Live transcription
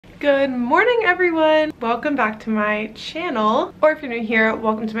Good morning, everyone. Welcome back to my channel, or if you're new here,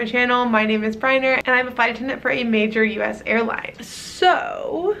 welcome to my channel. My name is Bryner and I'm a flight attendant for a major US airline.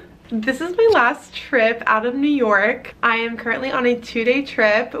 So this is my last trip out of New York. I am currently on a 2-day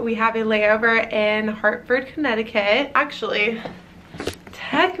trip. We have a layover in Hartford, Connecticut. Actually,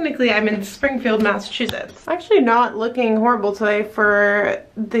 technically I'm in Springfield, Massachusetts. Actually not looking horrible today for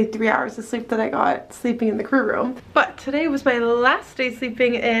the 3 hours of sleep that I got sleeping in the crew room. But today was my last day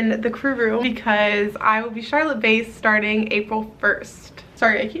sleeping in the crew room because I will be Charlotte based starting April 1st.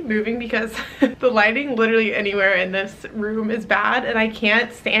 Sorry, I keep moving because the lighting literally anywhere in this room is bad and I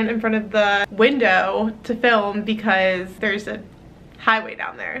can't stand in front of the window to film because there's a highway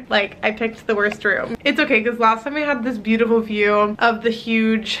down there. Like, I picked the worst room. It's okay because last time I had this beautiful view of the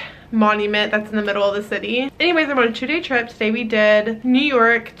huge monument that's in the middle of the city. Anyways, I'm on a 2-day trip. Today we did New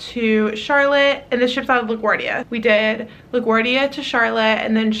York to Charlotte, and this trip's out of LaGuardia. We did LaGuardia to Charlotte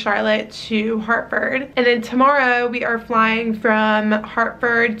and then Charlotte to Hartford. And then tomorrow we are flying from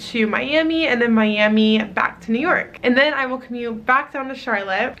Hartford to Miami and then Miami back to New York. And then I will commute back down to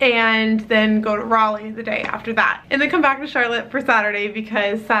Charlotte and then go to Raleigh the day after that. And then come back to Charlotte for Saturday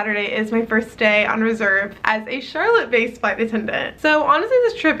because Saturday is my first day on reserve as a Charlotte-based flight attendant. So honestly,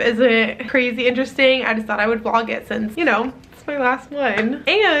 this trip isn't crazy interesting. I just thought I would vlog it since, you know, it's my last one.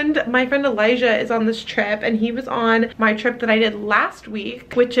 And my friend Elijah is on this trip and he was on my trip that I did last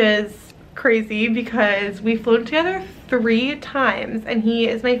week, which is crazy because we flew together 3 times and he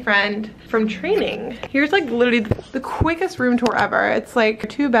is my friend from training. Here's like literally the quickest room tour ever. It's like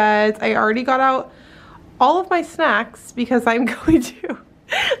 2 beds. I already got out all of my snacks because I'm going to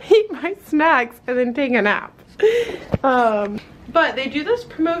eat my snacks and then take a nap. But they do this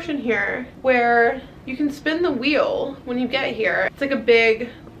promotion here where you can spin the wheel when you get here. It's like a big,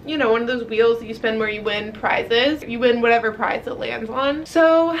 you know, one of those wheels that you spin where you win prizes. You win whatever prize it lands on.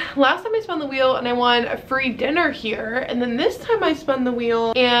 So last time I spun the wheel and I won a free dinner here. And then this time I spun the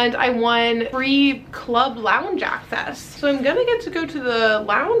wheel and I won free club lounge access. So I'm gonna get to go to the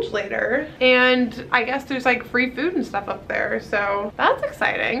lounge later. And I guess there's like free food and stuff up there. So that's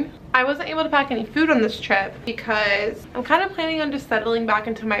exciting. I wasn't able to pack any food on this trip because I'm kind of planning on just settling back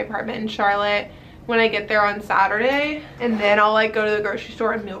into my apartment in Charlotte when I get there on Saturday, and then I'll like go to the grocery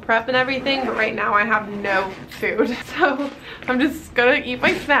store and meal prep and everything, but right now I have no food. So I'm just gonna eat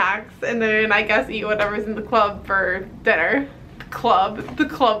my snacks and then I guess eat whatever's in the club for dinner. The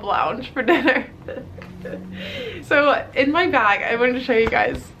club lounge for dinner. So in my bag, I wanted to show you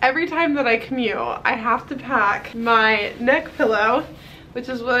guys, every time that I commute, I have to pack my neck pillow, which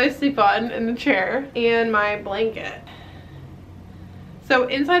is what I sleep on in the chair, and my blanket. So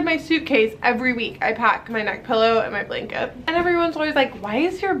inside my suitcase, every week I pack my neck pillow and my blanket. And everyone's always like, why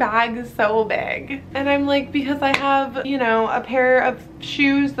is your bag so big? And I'm like, because I have, you know, a pair of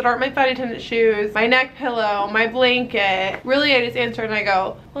shoes that aren't my flight attendant shoes, my neck pillow, my blanket. Really, I just answer and I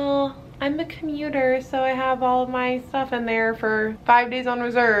go, well, I'm a commuter, so I have all of my stuff in there for 5 days on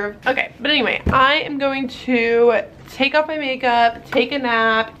reserve. Okay, but anyway, I am going to take off my makeup, take a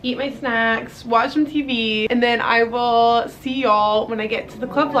nap, eat my snacks, watch some TV, and then I will see y'all when I get to the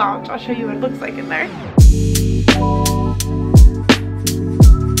club lounge. I'll show you what it looks like in there.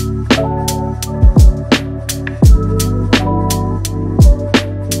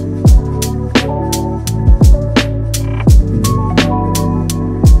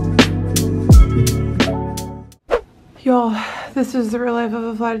 Y'all, this is the real life of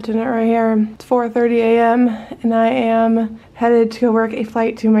a flight attendant right here. It's 4:30 a.m. and I am headed to go work a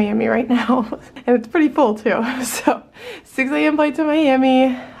flight to Miami right now. And it's pretty full too. So 6 a.m. flight to Miami.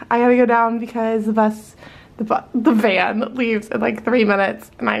 I gotta go down because the van leaves in like 3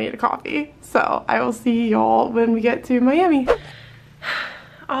 minutes and I need a coffee. So I will see y'all when we get to Miami.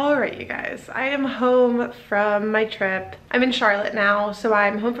 Alright, you guys, I am home from my trip. I'm in Charlotte now, so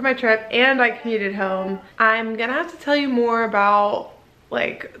I'm home from my trip and I commuted home. I'm gonna have to tell you more about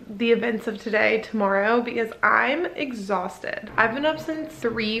like the events of today tomorrow because I'm exhausted. I've been up since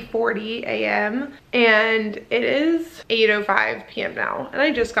 3:40 a.m. and it is 8:05 p.m. now and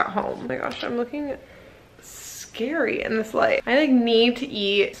I just got home. Oh my gosh, I'm looking scary in this light. I like need to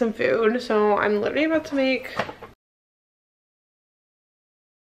eat some food, so I'm literally about to make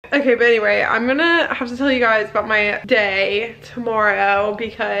Okay, but anyway, I'm gonna have to tell you guys about my day tomorrow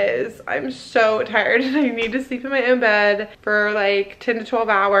because I'm so tired and I need to sleep in my own bed for like 10 to 12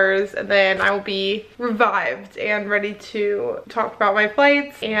 hours and then I will be revived and ready to talk about my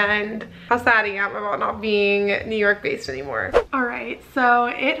flights and how sad I am about not being New York based anymore. Alright, so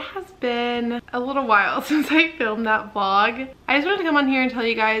it has been a little while since I filmed that vlog. I just wanted to come on here and tell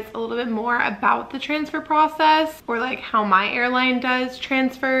you guys a little bit more about the transfer process or like how my airline does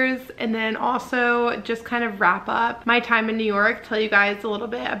transfers. hours, and then also just kind of wrap up my time in New York, tell you guys a little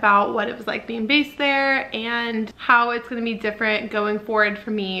bit about what it was like being based there and how it's going to be different going forward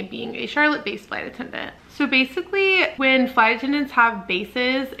for me being a Charlotte-based flight attendant. So basically, when flight attendants have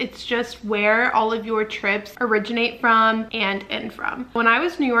bases, it's just where all of your trips originate from and end from. When I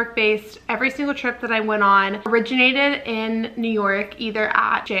was New York based, every single trip that I went on originated in New York, either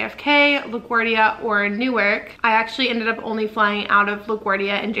at JFK, LaGuardia, or Newark. I actually ended up only flying out of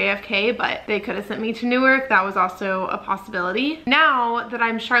LaGuardia and JFK, but they could have sent me to Newark. That was also a possibility. Now that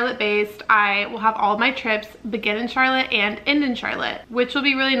I'm Charlotte based, I will have all of my trips begin in Charlotte and end in Charlotte, which will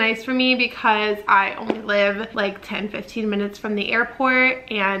be really nice for me because I only live like 10-15 minutes from the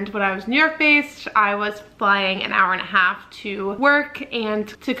airport, and when I was New York based, I was flying an hour and a half to work and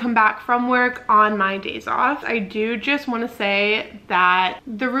to come back from work on my days off. I do just want to say that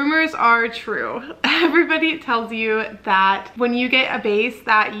the rumors are true. Everybody tells you that when you get a base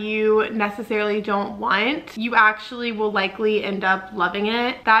that you necessarily don't want, you actually will likely end up loving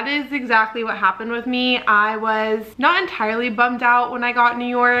it. That is exactly what happened with me. I was not entirely bummed out when I got New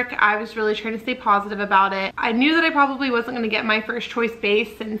York. I was really trying to stay positive about it. I knew that I probably wasn't going to get my first choice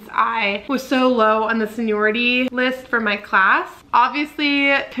base since I was so low on the seniority list for my class.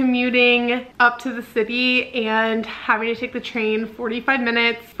 Obviously, commuting up to the city and having to take the train 45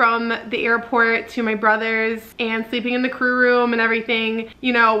 minutes from the airport to my brother's and sleeping in the crew room and everything,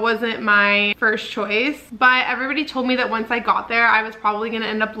 you know, wasn't my first choice. But everybody told me that once I got there, I was probably going to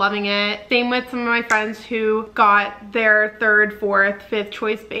end up loving it. Same with some of my friends who got their third, fourth, fifth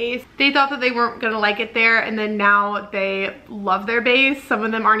choice base. They thought that they weren't going to like it there, and then now they love their base. Some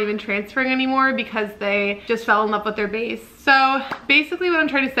of them aren't even transferring anymore because they just fell in love with their base. So basically what I'm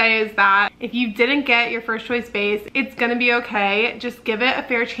trying to say is that if you didn't get your first choice base, it's gonna be okay. Just give it a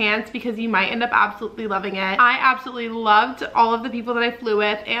fair chance because you might end up absolutely loving it. I absolutely loved all of the people that I flew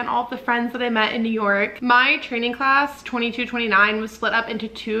with and all of the friends that I met in New York. My training class, 22-29, was split up into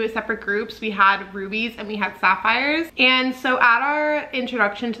two separate groups. We had rubies and we had sapphires. And so at our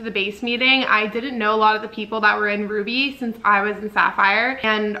introduction to the base meeting, I didn't know a lot of the people that were in ruby since I was in sapphire,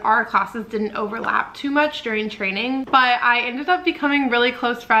 and our classes didn't overlap too much during training. But I ended up becoming really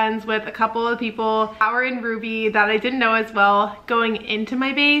close friends with a couple of people that were in ruby that I didn't know as well going into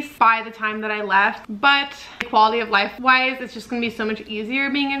my base by the time that I left. But quality of life wise, it's just gonna be so much easier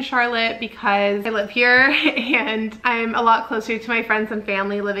being in Charlotte because I live here and I'm a lot closer to my friends and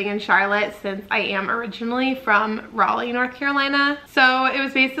family living in Charlotte since I am originally from Raleigh, North Carolina. So it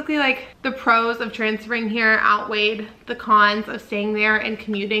was basically like the pros of transferring here outweighed the cons of staying there and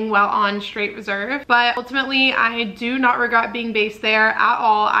commuting while on straight reserve. But ultimately, I do not regret being based there at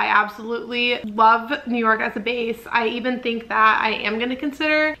all. I absolutely love New York as a base. I even think that I am going to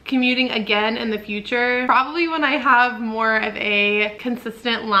consider commuting again in the future, probably when I have more of a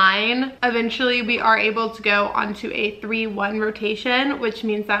consistent line. Eventually, we are able to go onto a 3-1 rotation, which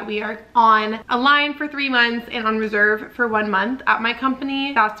means that we are on a line for 3 months and on reserve for 1 month at my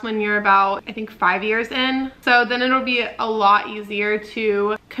company. That's when you're about, I think, 5 years in. So then it'll be a lot easier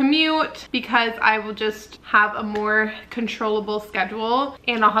to commute because I will just have a more controllable schedule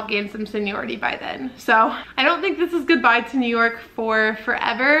and I'll have gained some seniority by then. So I don't think this is goodbye to New York for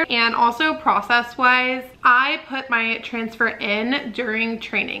forever. And also process wise, I put my transfer in during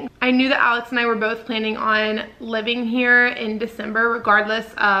training. I knew that Alex and I were both planning on living here in December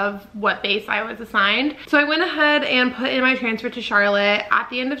regardless of what base I was assigned. So I went ahead and put in my transfer to Charlotte at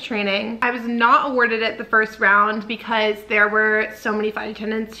the end of training. I was not awarded it the first round because there were so many flight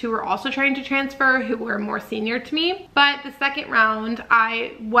attendants who were also trying to transfer who were more senior to me. But the second round,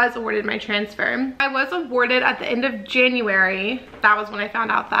 I was awarded my transfer. I was awarded at the end of January. That was when I found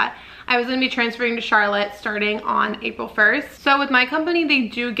out that I was going to be transferring to Charlotte starting on April 1st. So with my company, they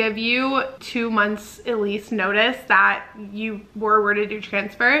do give you 2 months at least notice that you were awarded your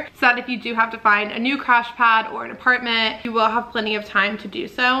transfer, so that if you do have to find a new crash pad or an apartment, you will have plenty of time to do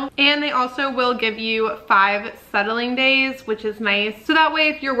so. And they also will give you 5 settling days, which is nice. So that way,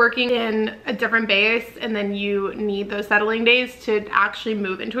 if you're working in a different base and then you need those settling days to actually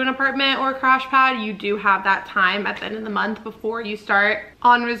move into an apartment or a crash pad, you do have that time at the end of the month before you start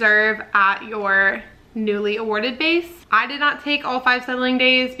on reserve at your newly awarded base. I did not take all 5 settling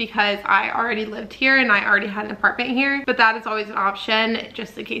days because I already lived here and I already had an apartment here, but that is always an option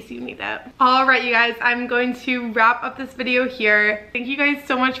just in case you need it. All right, you guys, I'm going to wrap up this video here. Thank you guys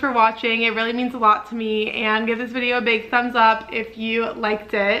so much for watching. It really means a lot to me, and give this video a big thumbs up if you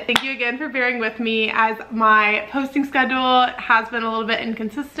liked it. Thank you again for bearing with me as my posting schedule has been a little bit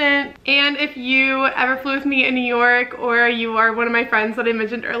inconsistent. And if you ever flew with me in New York or you are one of my friends that I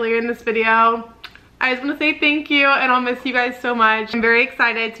mentioned earlier in this video, I just want to say thank you, and I'll miss you guys so much. I'm very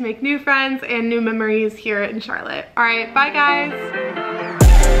excited to make new friends and new memories here in Charlotte. All right, bye guys.